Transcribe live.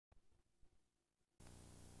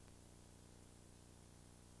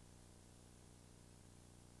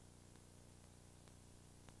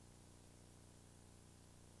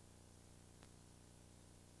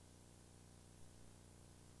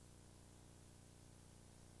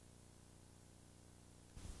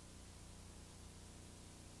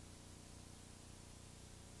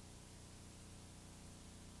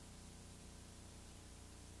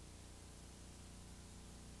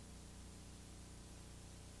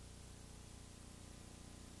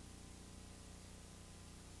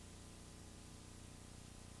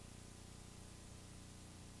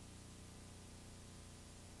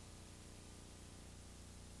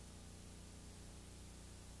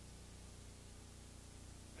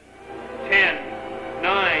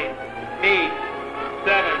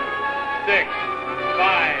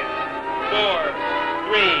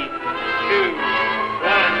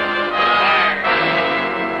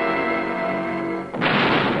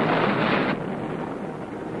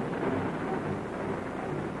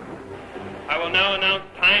now announce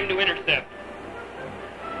time to intercept.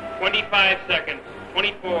 25 seconds.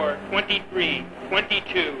 24, 23,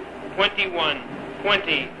 22, 21,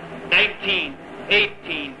 20, 19,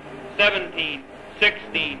 18, 17,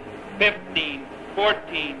 16, 15,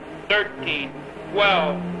 14, 13,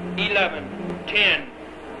 12, 11, 10,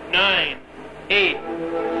 9, 8,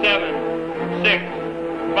 7, 6,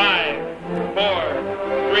 5, 4,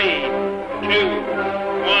 3, 2,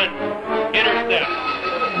 1, intercept.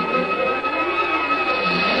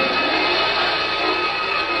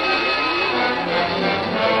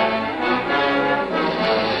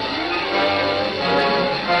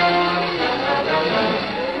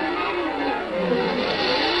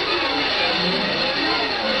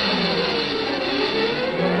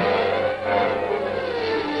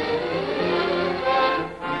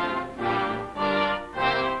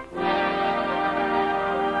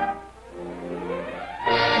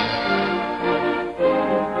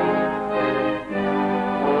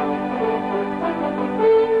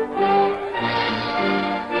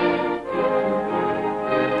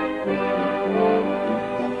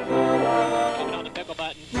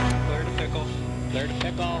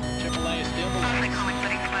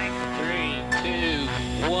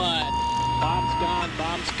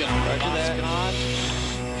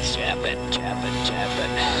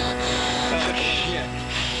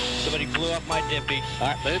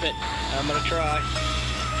 Alright, move it. I'm gonna try.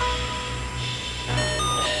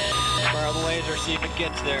 Fire the laser, see if it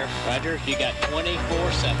gets there. Roger, you got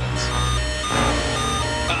 24 seconds.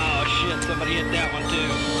 Oh shit, somebody hit that one too.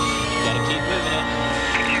 You gotta keep moving it.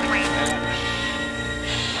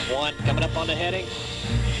 One, coming up on the heading.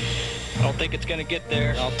 I don't think it's gonna get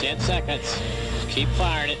there. All 10 seconds. Keep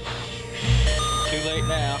firing it. Too late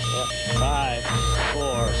now. Yep. 5,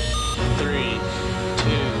 4, 3, 2,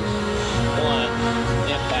 1,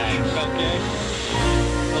 impact. Okay.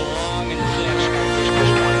 Go long and six.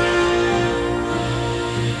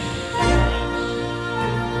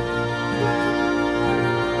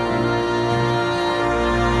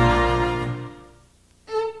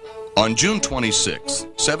 On June 26,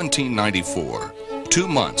 1794, 2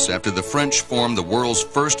 months after the French formed the world's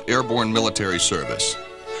first airborne military service,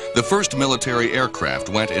 the first military aircraft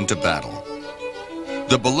went into battle.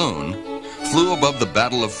 The balloon flew above the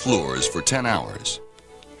Battle of Flers for 10 hours.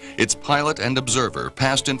 Its pilot and observer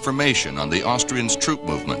passed information on the Austrians' troop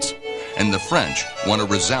movements, and the French won a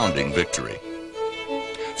resounding victory.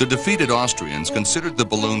 The defeated Austrians considered the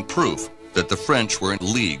balloon proof that the French were in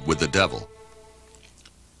league with the devil.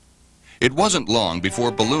 It wasn't long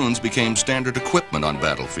before balloons became standard equipment on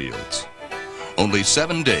battlefields. Only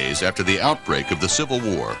 7 days after the outbreak of the Civil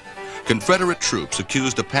War, Confederate troops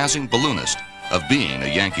accused a passing balloonist of being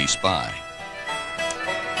a Yankee spy.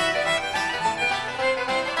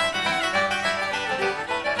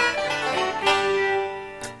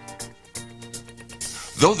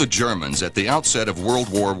 Though the Germans at the outset of World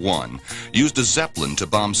War I used a Zeppelin to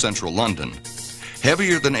bomb central London,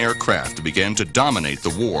 heavier-than aircraft began to dominate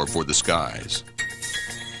the war for the skies.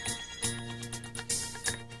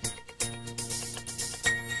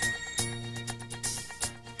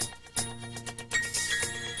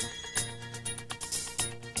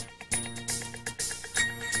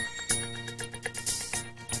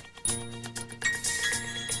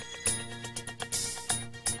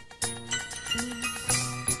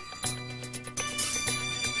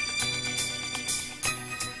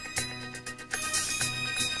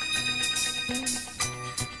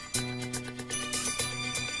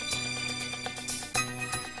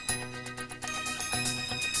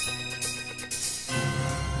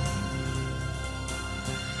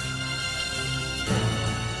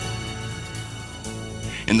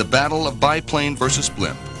 In the battle of biplane versus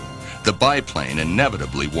blimp, the biplane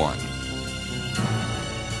inevitably won.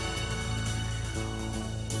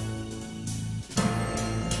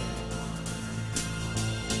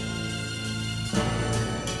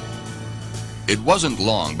 It wasn't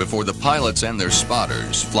long before the pilots and their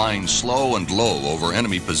spotters, flying slow and low over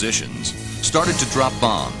enemy positions, started to drop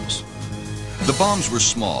bombs. The bombs were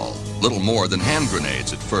small, little more than hand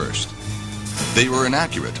grenades at first. They were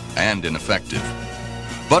inaccurate and ineffective.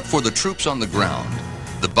 But for the troops on the ground,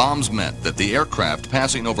 the bombs meant that the aircraft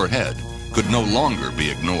passing overhead could no longer be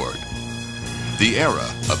ignored. The era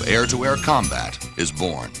of air-to-air combat is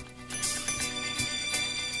born.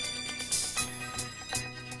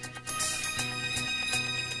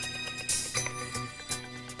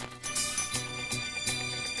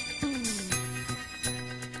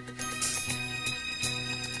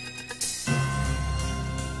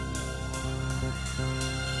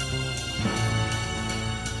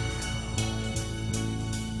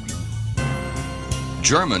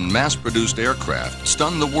 German mass-produced aircraft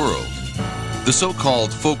stunned the world. The so-called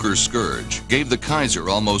Fokker Scourge gave the Kaiser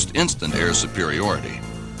almost instant air superiority.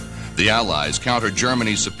 The Allies countered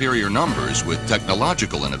Germany's superior numbers with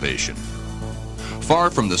technological innovation. Far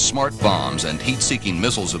from the smart bombs and heat-seeking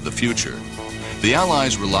missiles of the future, the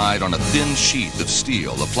Allies relied on a thin sheath of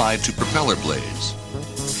steel applied to propeller blades.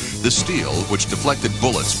 The steel, which deflected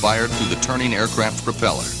bullets fired through the turning aircraft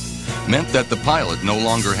propeller, meant that the pilot no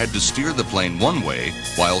longer had to steer the plane one way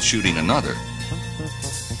while shooting another.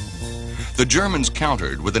 The Germans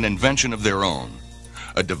countered with an invention of their own,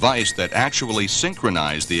 a device that actually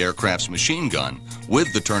synchronized the aircraft's machine gun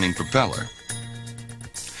with the turning propeller.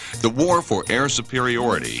 The war for air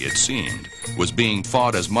superiority, it seemed, was being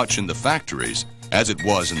fought as much in the factories as it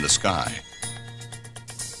was in the sky.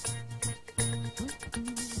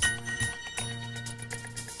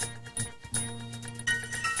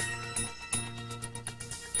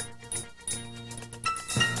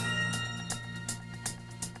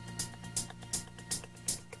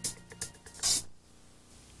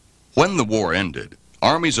 When the war ended,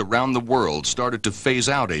 armies around the world started to phase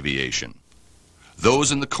out aviation.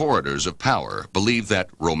 Those in the corridors of power believed that,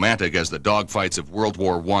 romantic as the dogfights of World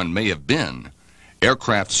War I may have been,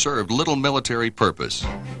 aircraft served little military purpose.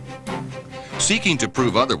 Seeking to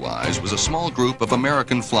prove otherwise was a small group of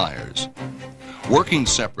American flyers. Working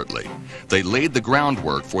separately, they laid the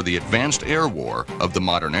groundwork for the advanced air war of the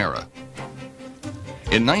modern era.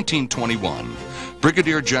 In 1921,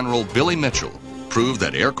 Brigadier General Billy Mitchell proved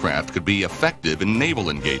that aircraft could be effective in naval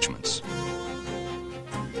engagements.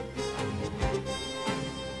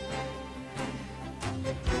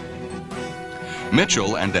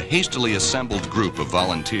 Mitchell and a hastily assembled group of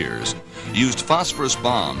volunteers used phosphorus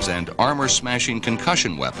bombs and armor-smashing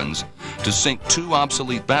concussion weapons to sink 2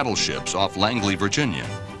 obsolete battleships off Langley, Virginia.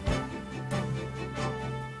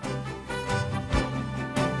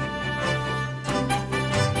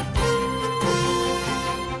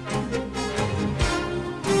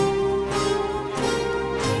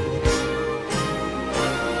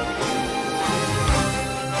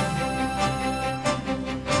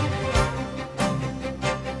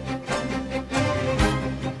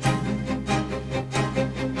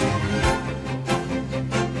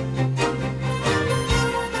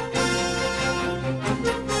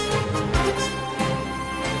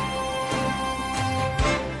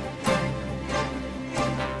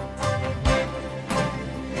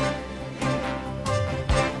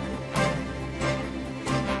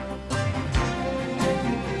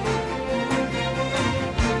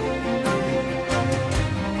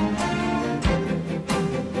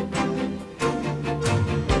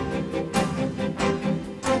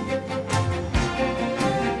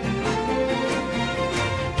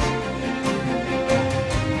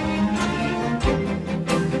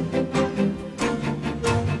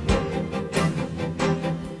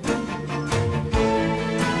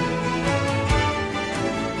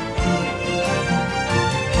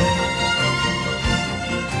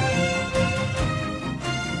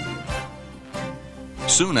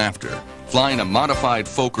 Soon after, flying a modified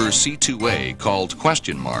Fokker C-2A called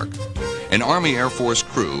Question Mark, an Army Air Force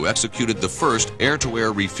crew executed the first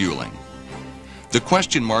air-to-air refueling. The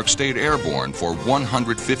Question Mark stayed airborne for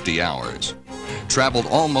 150 hours, traveled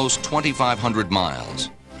almost 2,500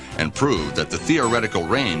 miles, and proved that the theoretical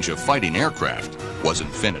range of fighting aircraft was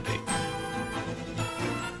infinity.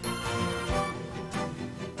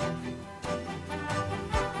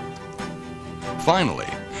 Finally,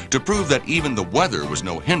 to prove that even the weather was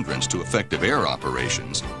no hindrance to effective air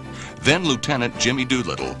operations, then Lieutenant Jimmy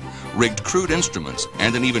Doolittle rigged crude instruments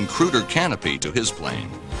and an even cruder canopy to his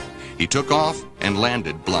plane. He took off and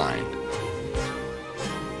landed blind.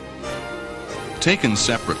 Taken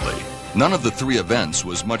separately, none of the 3 events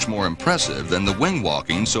was much more impressive than the wing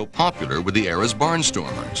walking so popular with the era's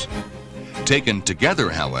barnstormers. Taken together,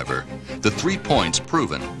 however, the 3 points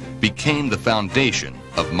proven became the foundation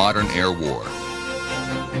of modern air war.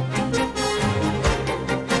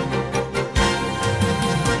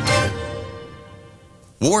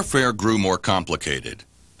 Warfare grew more complicated.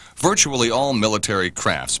 Virtually all military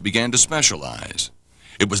crafts began to specialize.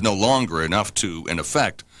 It was no longer enough to, in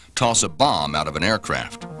effect, toss a bomb out of an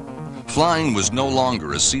aircraft. Flying was no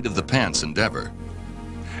longer a seat-of-the-pants endeavor.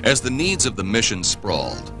 As the needs of the mission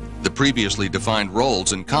sprawled, the previously defined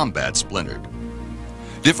roles in combat splintered.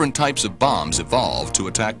 Different types of bombs evolved to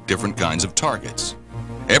attack different kinds of targets.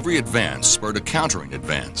 Every advance spurred a countering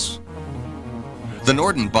advance. The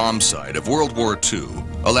Norden bomb sight of World War II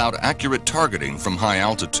allowed accurate targeting from high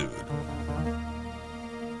altitude.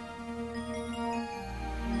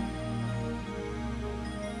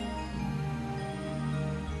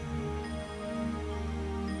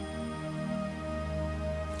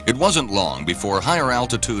 It wasn't long before higher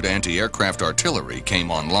altitude anti-aircraft artillery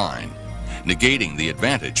came online, negating the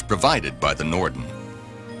advantage provided by the Norden.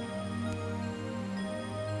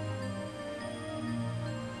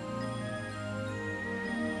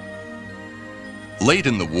 Late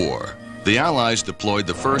in the war, the Allies deployed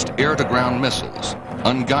the first air-to-ground missiles,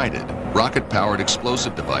 unguided, rocket-powered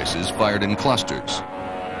explosive devices fired in clusters.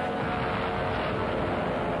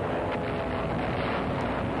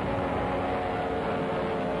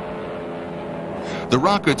 The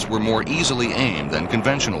rockets were more easily aimed than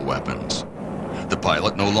conventional weapons. The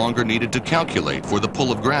pilot no longer needed to calculate for the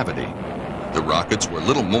pull of gravity. The rockets were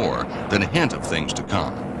little more than a hint of things to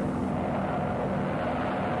come.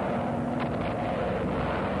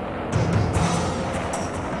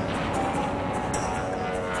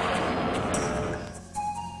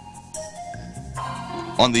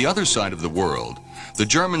 On the other side of the world, the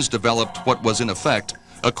Germans developed what was in effect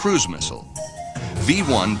a cruise missile.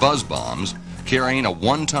 V-1 buzz bombs carrying a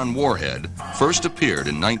 1-ton warhead first appeared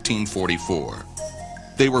in 1944.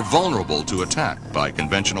 They were vulnerable to attack by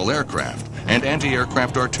conventional aircraft and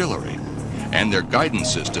anti-aircraft artillery, and their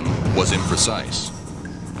guidance system was imprecise.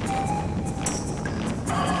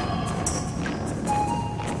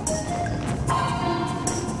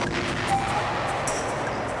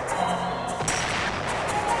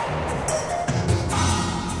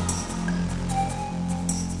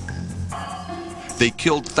 They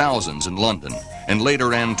killed thousands in London and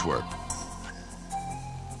later Antwerp.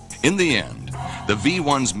 In the end, the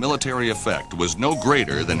V-1's military effect was no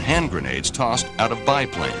greater than hand grenades tossed out of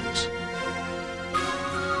biplanes.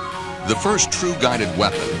 The first true guided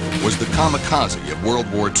weapon was the kamikaze of World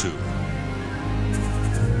War II.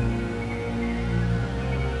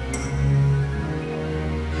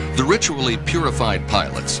 The ritually purified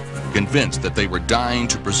pilots, convinced that they were dying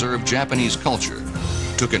to preserve Japanese culture,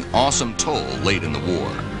 took an awesome toll late in the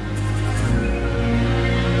war.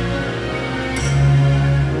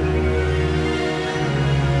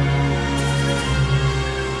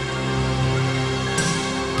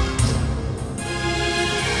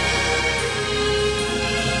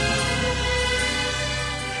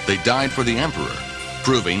 They died for the Emperor,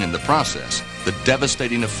 proving in the process the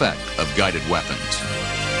devastating effect of guided weapons.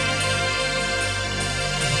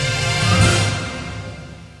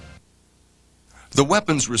 The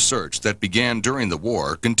weapons research that began during the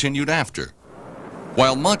war continued after.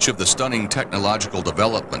 While much of the stunning technological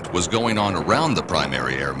development was going on around the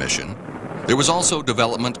primary air mission, there was also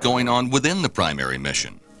development going on within the primary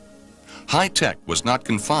mission. High tech was not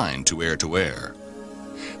confined to air-to-air.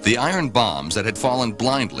 The iron bombs that had fallen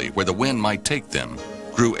blindly where the wind might take them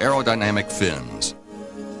grew aerodynamic fins.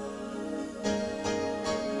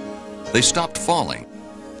 They stopped falling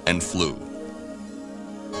and flew.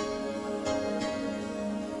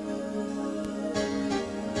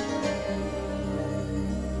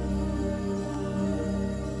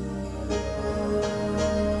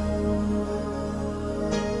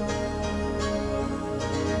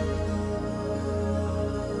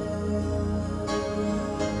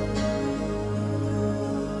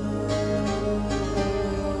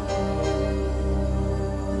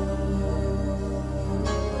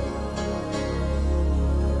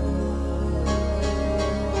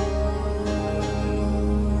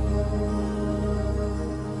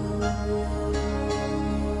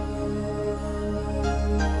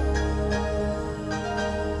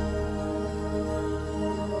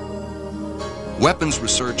 Weapons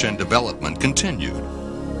research and development continued,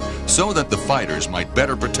 so that the fighters might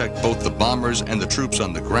better protect both the bombers and the troops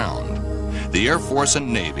on the ground. The Air Force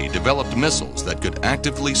and Navy developed missiles that could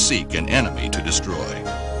actively seek an enemy to destroy.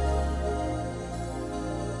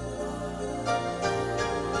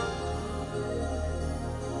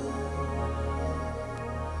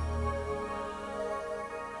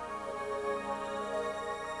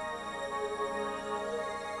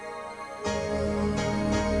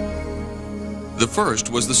 The first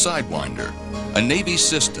was the Sidewinder, a Navy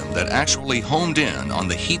system that actually homed in on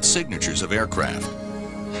the heat signatures of aircraft.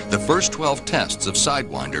 The first 12 tests of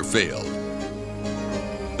Sidewinder failed.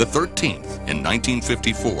 The 13th, in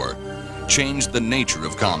 1954, changed the nature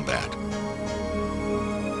of combat.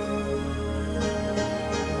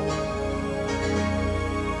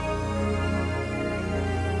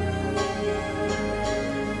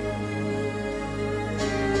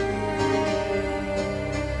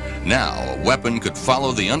 Now, a weapon could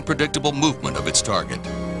follow the unpredictable movement of its target.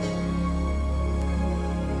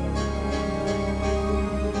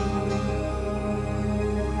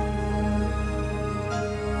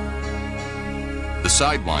 The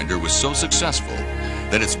Sidewinder was so successful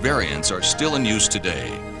that its variants are still in use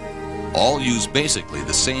today. All use basically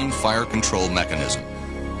the same fire control mechanism.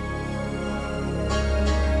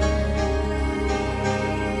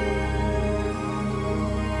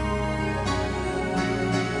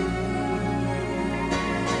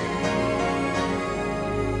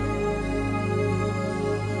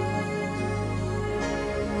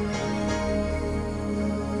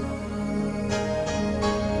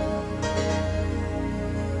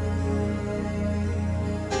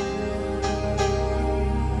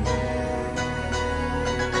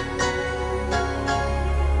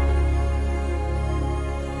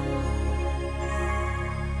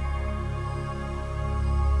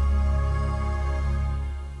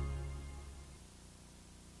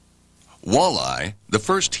 Walleye, the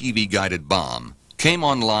first TV-guided bomb, came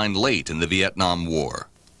online late in the Vietnam War.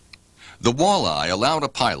 The Walleye allowed a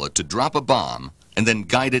pilot to drop a bomb and then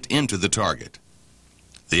guide it into the target.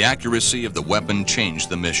 The accuracy of the weapon changed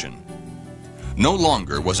the mission. No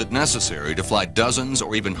longer was it necessary to fly dozens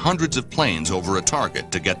or even hundreds of planes over a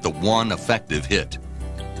target to get the one effective hit.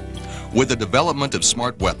 With the development of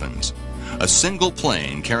smart weapons, a single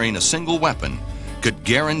plane carrying a single weapon could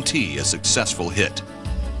guarantee a successful hit,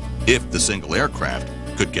 if the single aircraft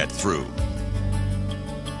could get through.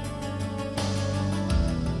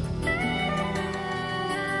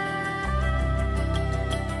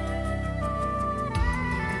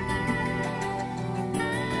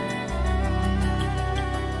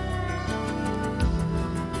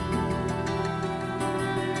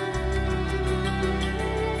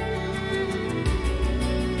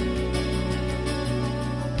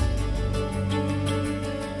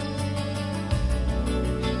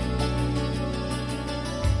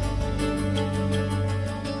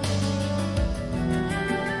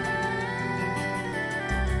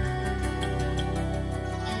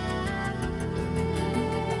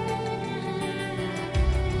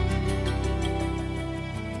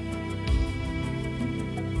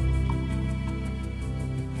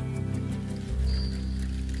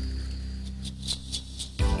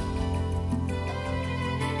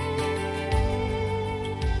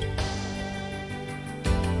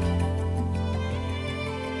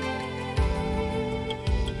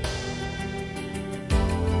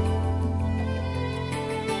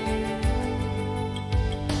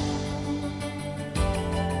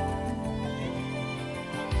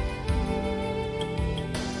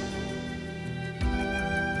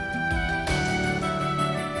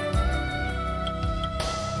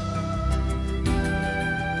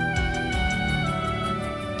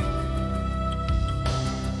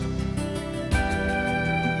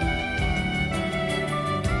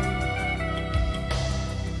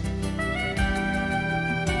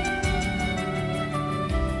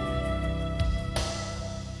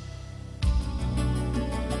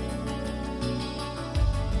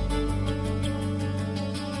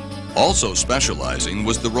 Also specializing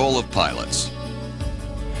was the role of pilots.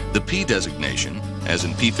 The P designation, as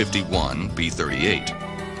in P-51,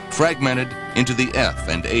 P-38, fragmented into the F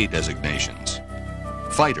and A designations,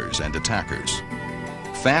 fighters and attackers.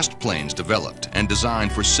 Fast planes developed and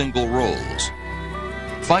designed for single roles.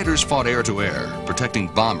 Fighters fought air-to-air, protecting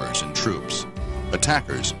bombers and troops.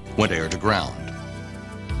 Attackers went air-to-ground.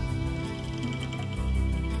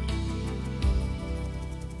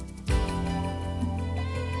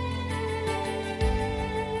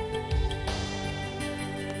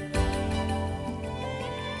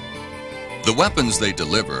 The weapons they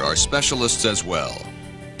deliver are specialists as well.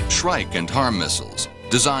 Shrike and harm missiles,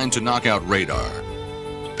 designed to knock out radar.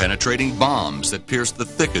 Penetrating bombs that pierce the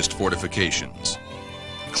thickest fortifications.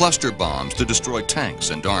 Cluster bombs to destroy tanks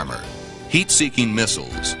and armor. Heat-seeking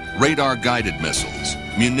missiles, radar-guided missiles,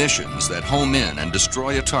 munitions that home in and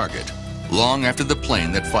destroy a target long after the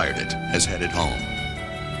plane that fired it has headed home.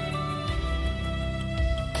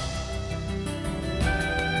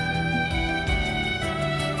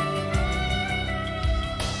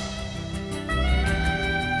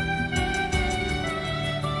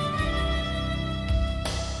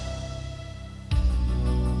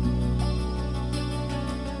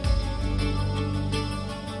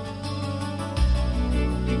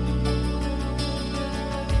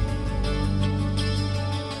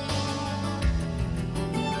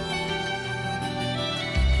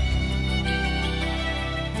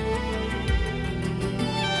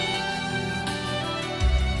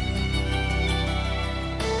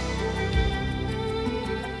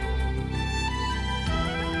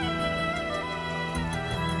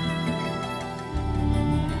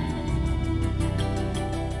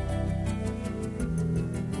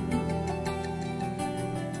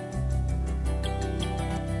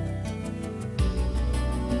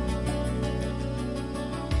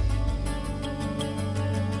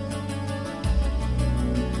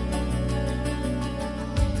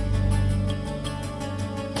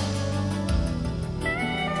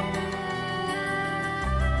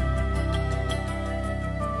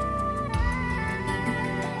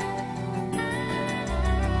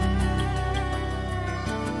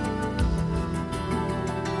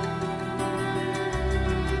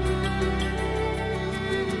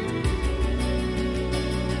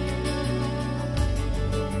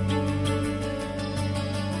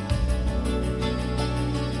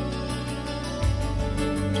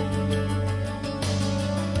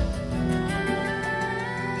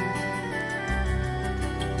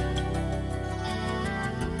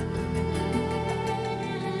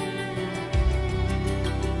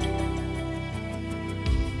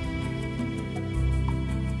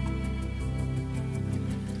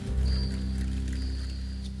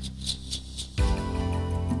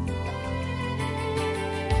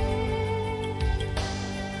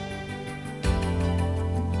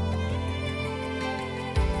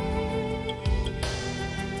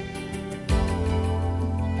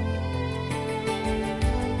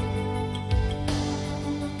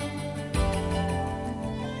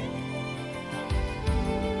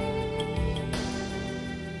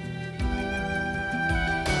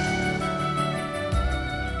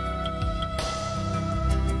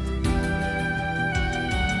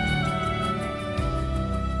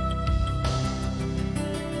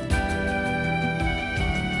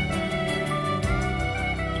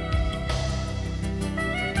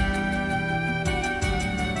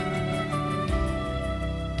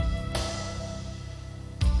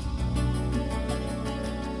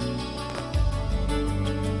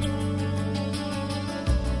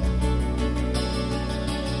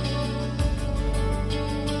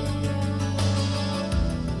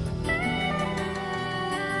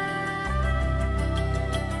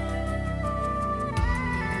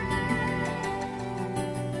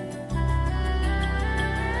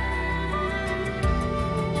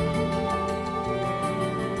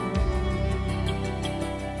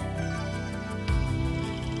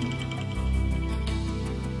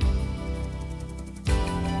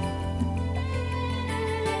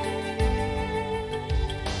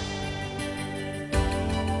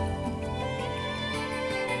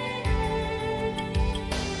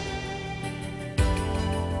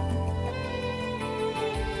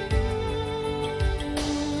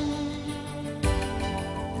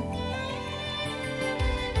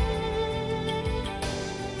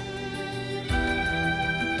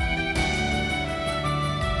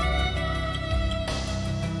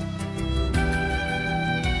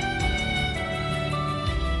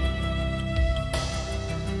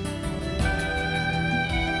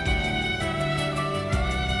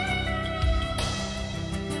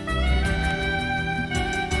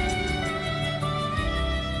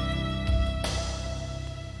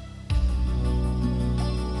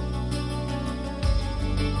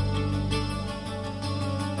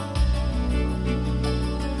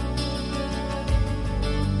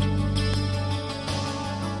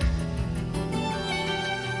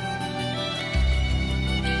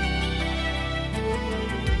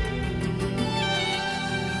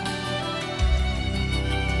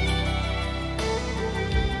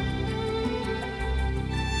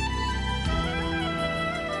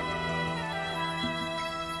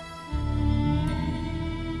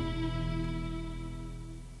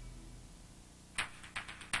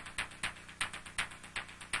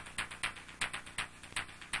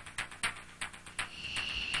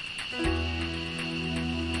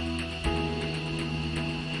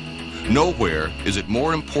 Nowhere is it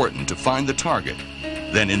more important to find the target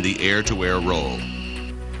than in the air-to-air roll.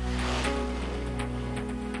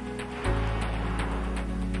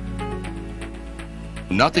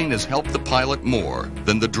 Nothing has helped the pilot more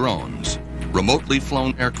than the drones, remotely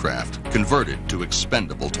flown aircraft converted to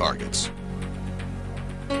expendable targets.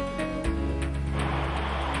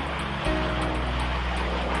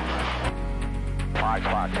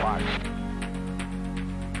 Fox.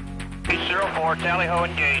 304, tally ho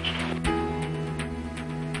engaged.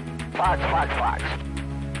 Fox.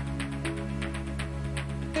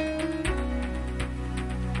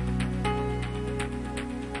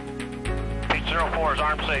 304 is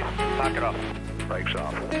arm safe. Knock it off. Brakes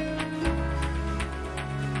off.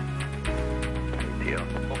 Good deal.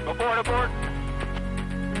 Abort. Abort.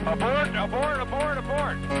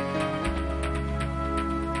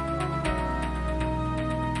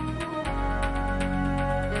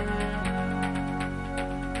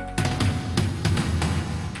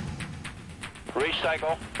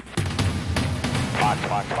 Recycle. Fox.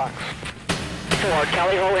 4,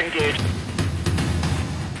 tally ho engaged.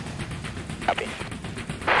 Copy.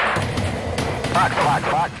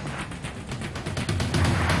 Fox.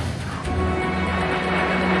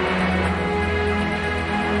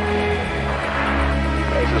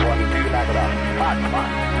 Aces 1 and 2, knock it off. Fox.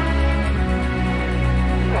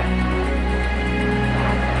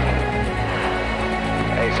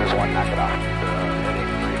 Aces 1, knock it off. Heading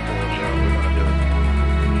 340, we're going to do it.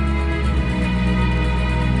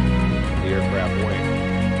 The aircraft wing.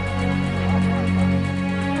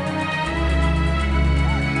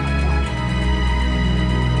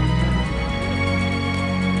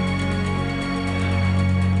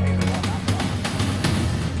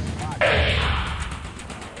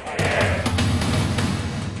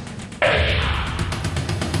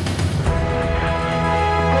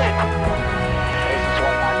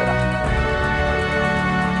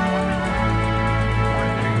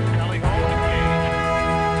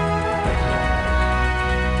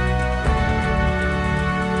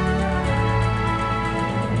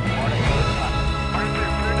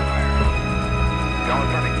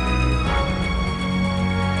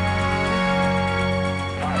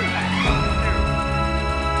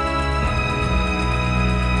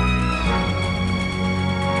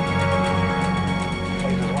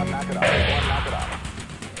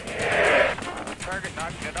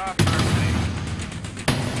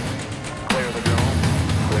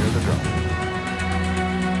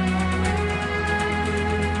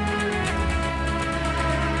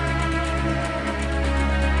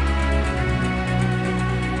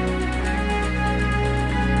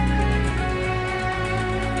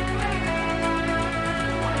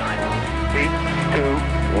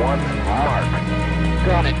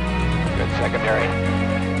 Got it. Good secondary.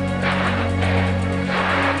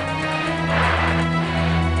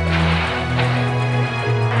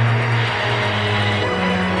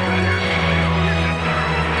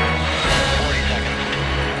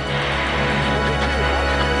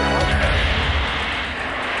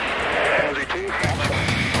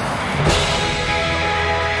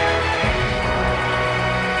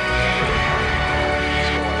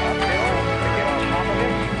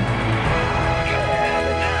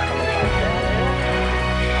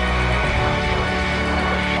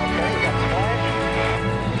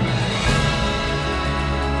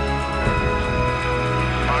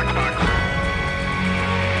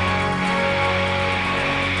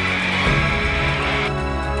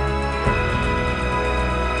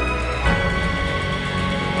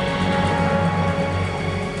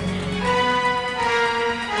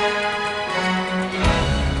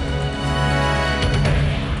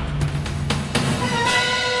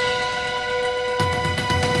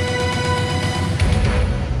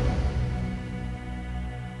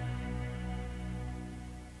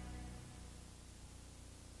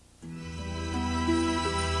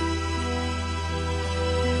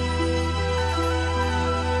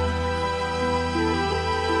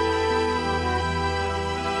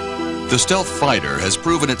 The stealth fighter has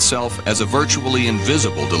proven itself as a virtually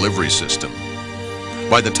invisible delivery system.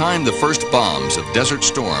 By the time the first bombs of Desert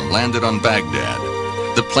Storm landed on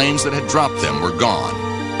Baghdad, the planes that had dropped them were gone,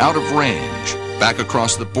 out of range, back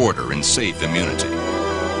across the border in safe immunity.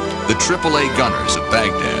 The AAA gunners of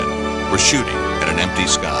Baghdad were shooting at an empty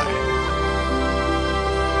sky.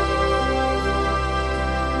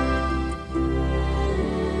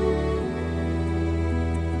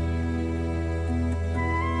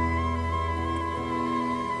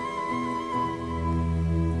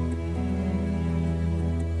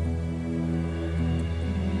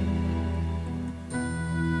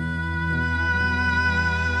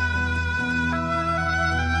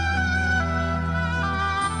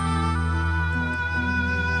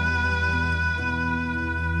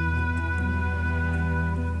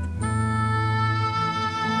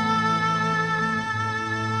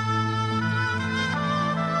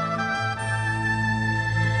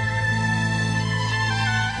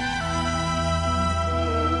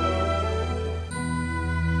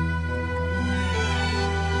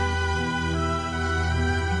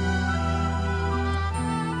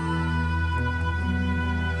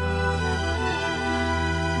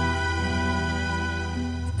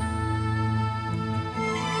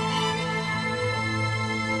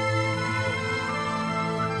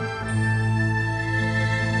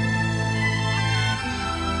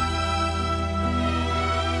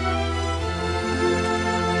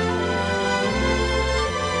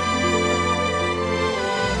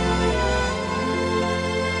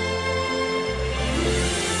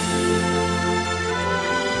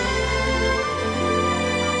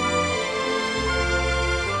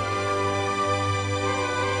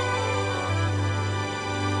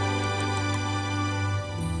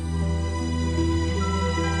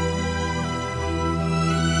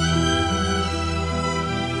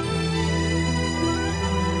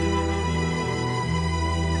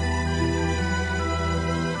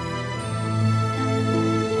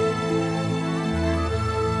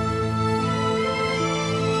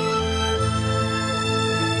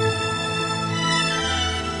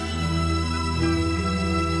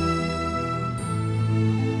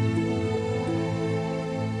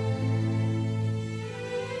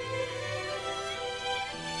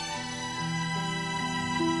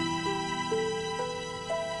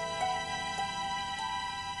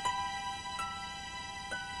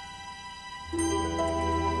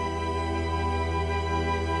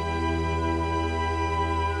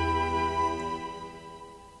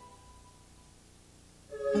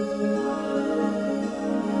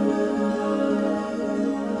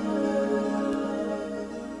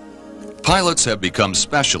 Pilots have become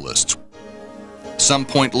specialists. Some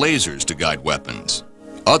point lasers to guide weapons.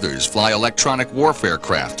 Others fly electronic warfare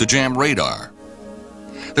craft to jam radar.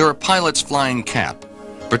 There are pilots flying CAP,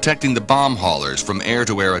 protecting the bomb haulers from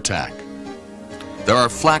air-to-air attack. There are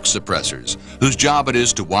flak suppressors, whose job it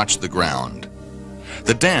is to watch the ground.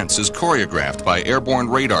 The dance is choreographed by airborne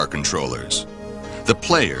radar controllers. The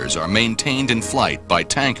players are maintained in flight by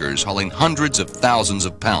tankers hauling hundreds of thousands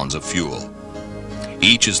of pounds of fuel.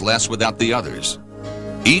 Each is less without the others.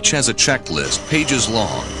 Each has a checklist, pages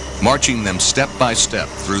long, marching them step by step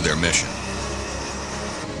through their mission.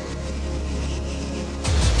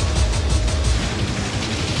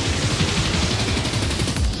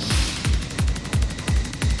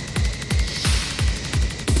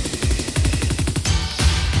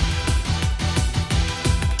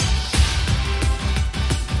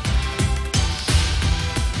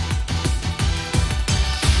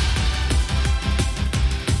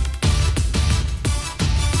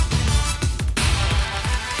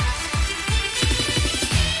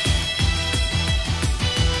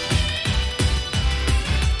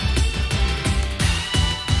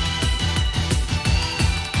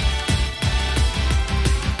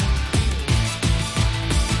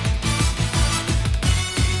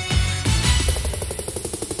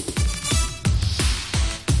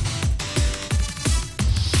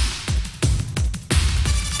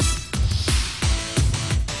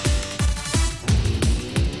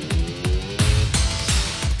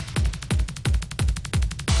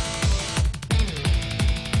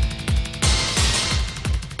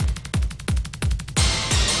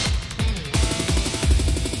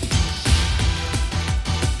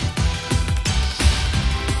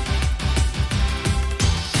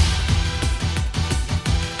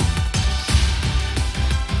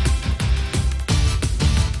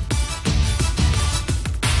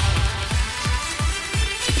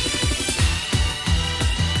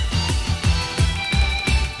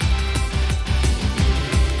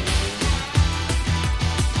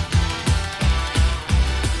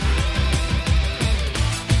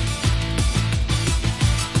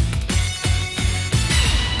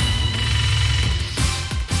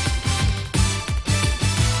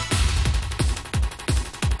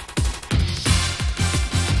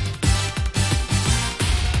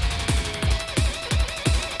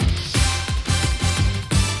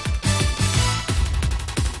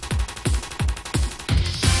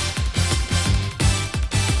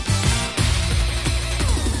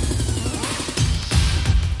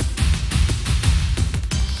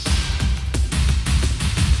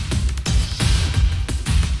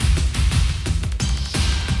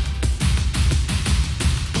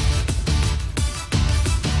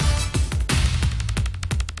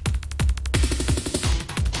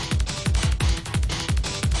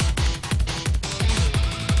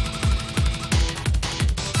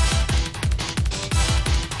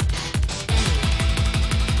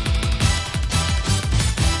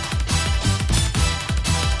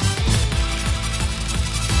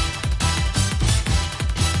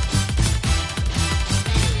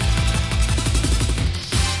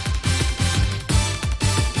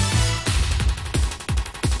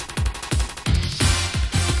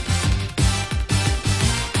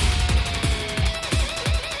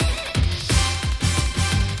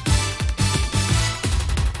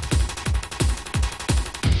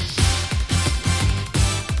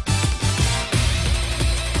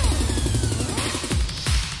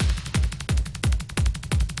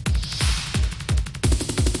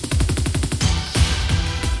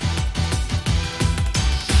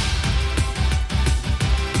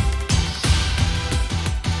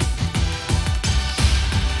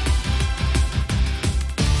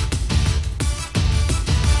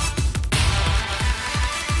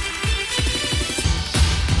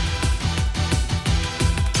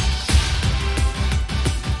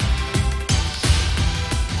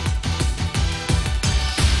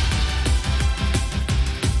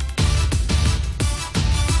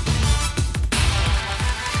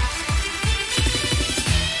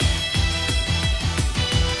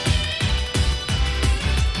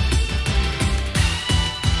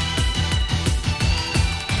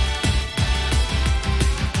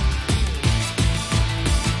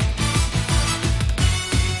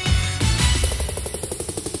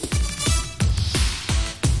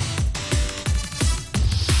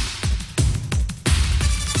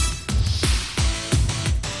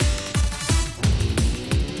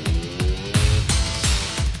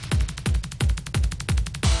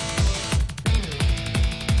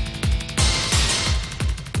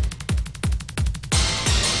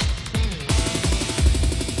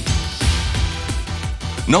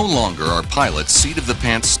 No longer are pilots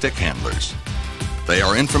seat-of-the-pants stick handlers. They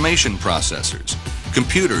are information processors,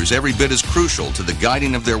 computers every bit as crucial to the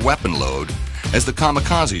guiding of their weapon load as the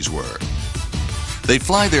kamikazes were. They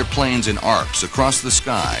fly their planes in arcs across the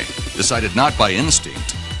sky, decided not by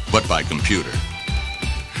instinct, but by computer.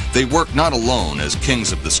 They work not alone as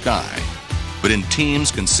kings of the sky, but in teams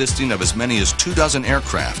consisting of as many as 24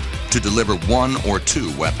 aircraft to deliver 1 or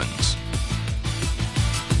 2 weapons.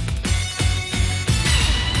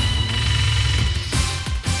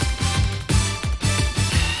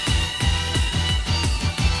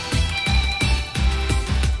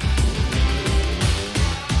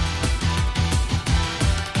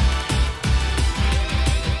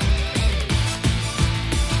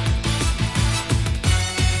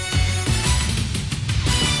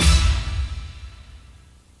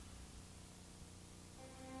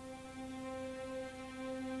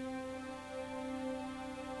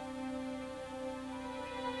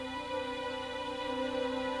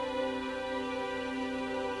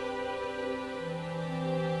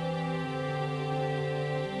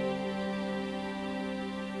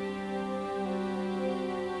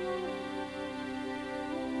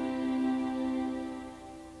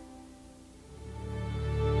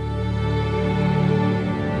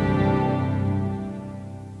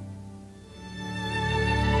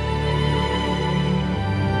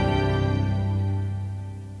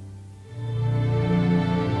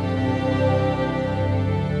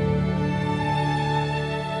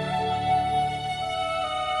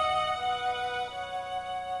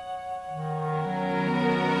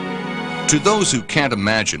 To those who can't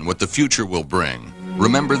imagine what the future will bring,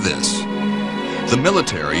 remember this. The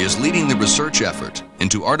military is leading the research effort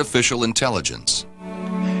into artificial intelligence.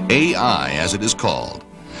 AI, as it is called,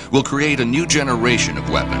 will create a new generation of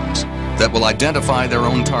weapons that will identify their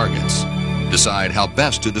own targets, decide how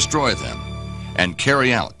best to destroy them, and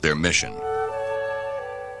carry out their mission.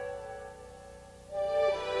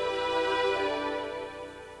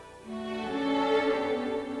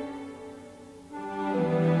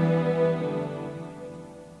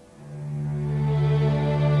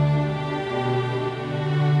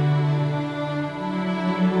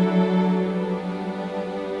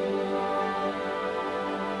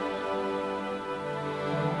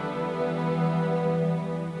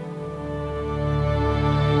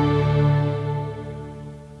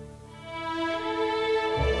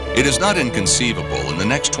 It is not inconceivable in the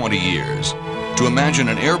next 20 years to imagine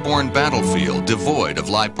an airborne battlefield devoid of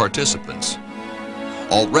live participants.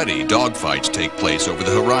 Already, dogfights take place over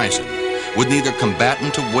the horizon, with neither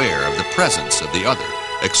combatant aware of the presence of the other,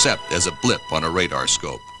 except as a blip on a radar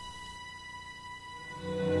scope.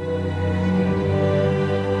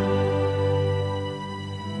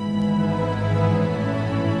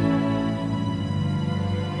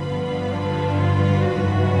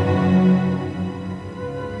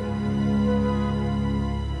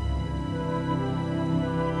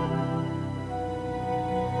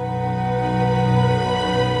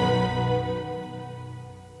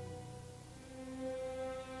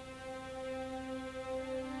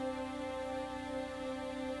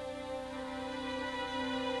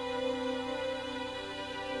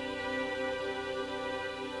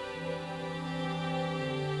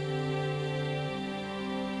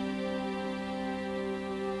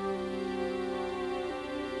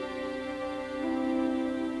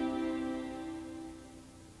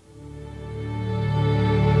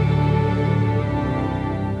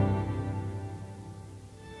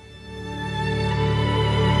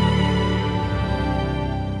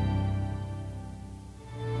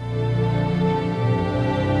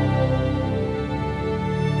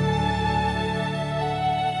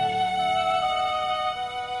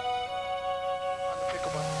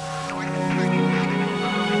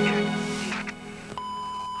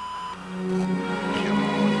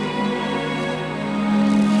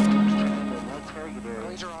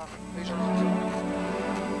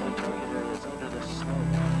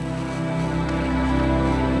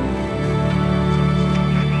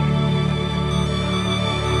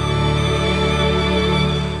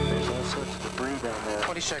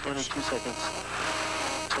 Seconds. 22 seconds.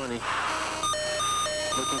 20.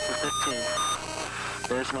 Looking for 15.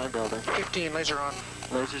 There's my building. 15, laser on.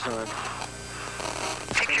 Laser's on.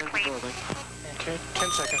 Picture clean. Building. Okay,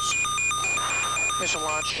 10 seconds. Missile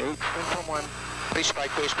launch. 8. Wind from 1. Base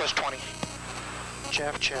spike, base plus 20.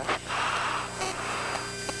 Chaff, chaff.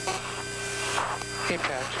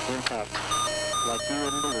 Impact. Impact. Like you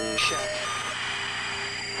wouldn't believe. Shack.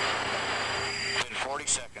 40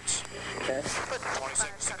 seconds. Okay. 20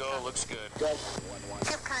 seconds to go. Looks good. Good.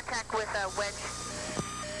 Have contact with a wedge.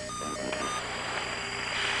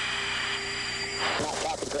 Not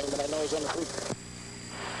copy. concentrating, but I know he's on the fleet.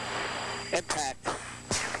 Impact.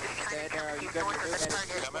 Stay there, you got your ready?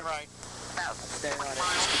 Coming right. Stay on it.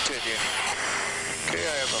 Let's continue. Okay,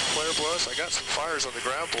 I have a flare below us. I got some fires on the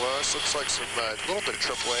ground below us. Looks like some little bit of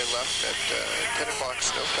AAA left at Tenant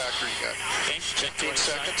Box Snow Factory. You got Okay, check the 15 right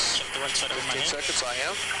seconds. side. Check the right side of my 15 head. seconds, I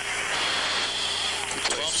am.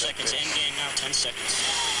 12 seconds, end game now, 10 seconds.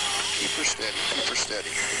 Keep her steady, keep her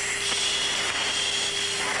steady.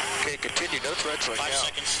 Okay, continue. No threats right 5 now.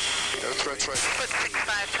 seconds. No threats right now. Foot 65,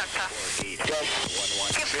 Choctaw. Give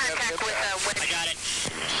contact with I got it.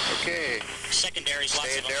 Okay, Secondaries,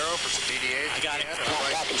 lots stay of them. narrow for some DDAs. I got it.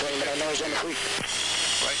 Right, Concentrating, but I know he's on the fleet.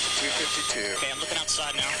 right to 252. Okay, I'm looking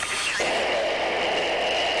outside now.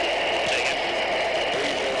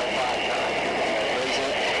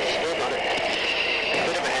 3059. Still got it.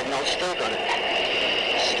 Bit of a head, no, still got it.